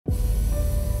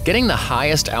Getting the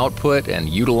highest output and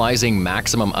utilizing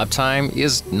maximum uptime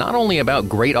is not only about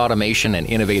great automation and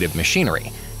innovative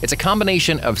machinery. It's a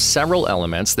combination of several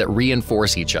elements that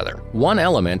reinforce each other. One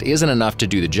element isn't enough to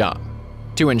do the job.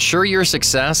 To ensure your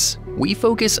success, we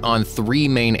focus on three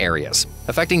main areas,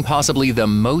 affecting possibly the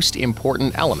most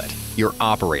important element, your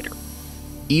operator.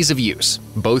 Ease of use,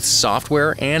 both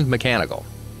software and mechanical.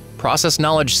 Process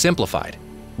knowledge simplified.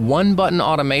 One-button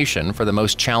automation for the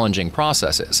most challenging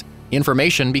processes.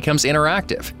 Information becomes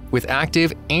interactive, with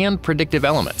active and predictive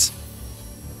elements.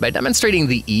 By demonstrating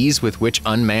the ease with which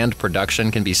unmanned production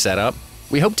can be set up,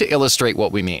 we hope to illustrate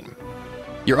what we mean.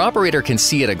 Your operator can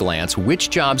see at a glance which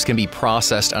jobs can be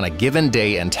processed on a given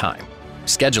day and time.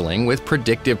 Scheduling with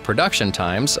predictive production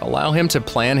times allow him to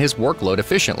plan his workload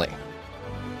efficiently.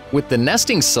 With the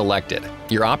nestings selected,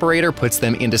 your operator puts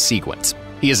them into sequence.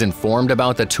 He is informed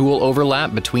about the tool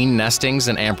overlap between nestings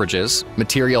and amperages,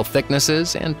 material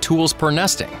thicknesses, and tools per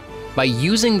nesting. By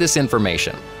using this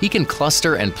information, he can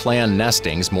cluster and plan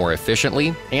nestings more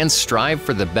efficiently and strive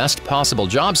for the best possible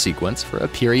job sequence for a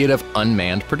period of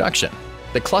unmanned production.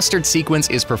 The clustered sequence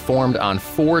is performed on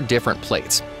 4 different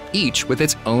plates, each with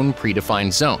its own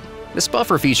predefined zone. This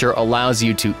buffer feature allows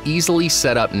you to easily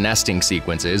set up nesting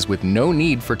sequences with no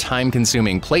need for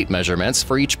time-consuming plate measurements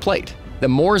for each plate. The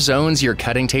more zones your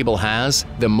cutting table has,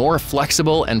 the more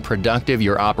flexible and productive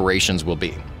your operations will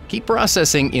be. Keep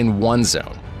processing in one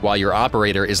zone, while your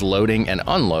operator is loading and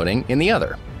unloading in the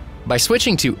other. By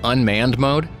switching to unmanned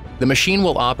mode, the machine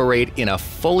will operate in a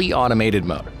fully automated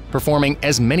mode, performing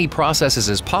as many processes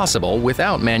as possible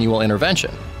without manual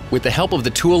intervention. With the help of the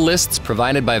tool lists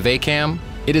provided by VACAM,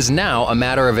 it is now a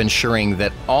matter of ensuring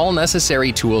that all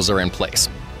necessary tools are in place.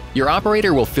 Your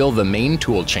operator will fill the main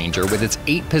tool changer with its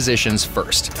 8 positions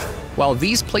first. While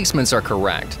these placements are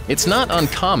correct, it's not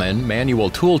uncommon manual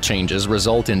tool changes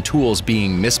result in tools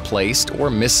being misplaced or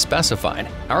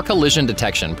misspecified. Our collision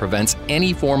detection prevents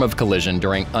any form of collision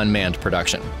during unmanned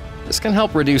production. This can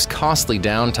help reduce costly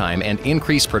downtime and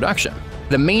increase production.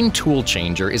 The main tool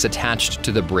changer is attached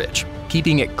to the bridge,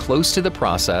 keeping it close to the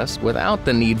process without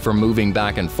the need for moving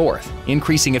back and forth,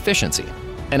 increasing efficiency.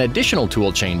 An additional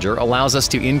tool changer allows us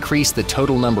to increase the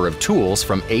total number of tools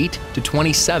from 8 to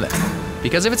 27.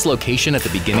 Because of its location at the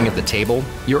beginning of the table,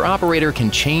 your operator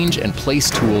can change and place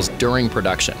tools during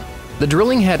production. The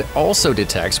drilling head also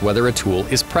detects whether a tool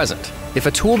is present. If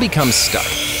a tool becomes stuck,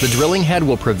 the drilling head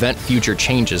will prevent future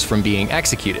changes from being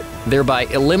executed, thereby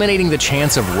eliminating the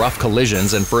chance of rough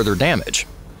collisions and further damage.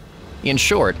 In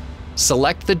short,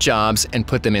 select the jobs and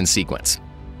put them in sequence.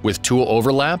 With tool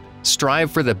overlap, strive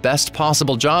for the best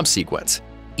possible job sequence.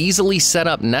 Easily set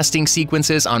up nesting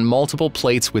sequences on multiple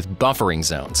plates with buffering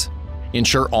zones.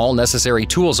 Ensure all necessary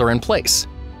tools are in place.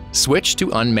 Switch to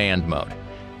unmanned mode.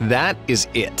 That is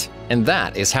it, and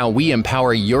that is how we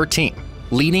empower your team,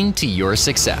 leading to your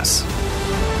success.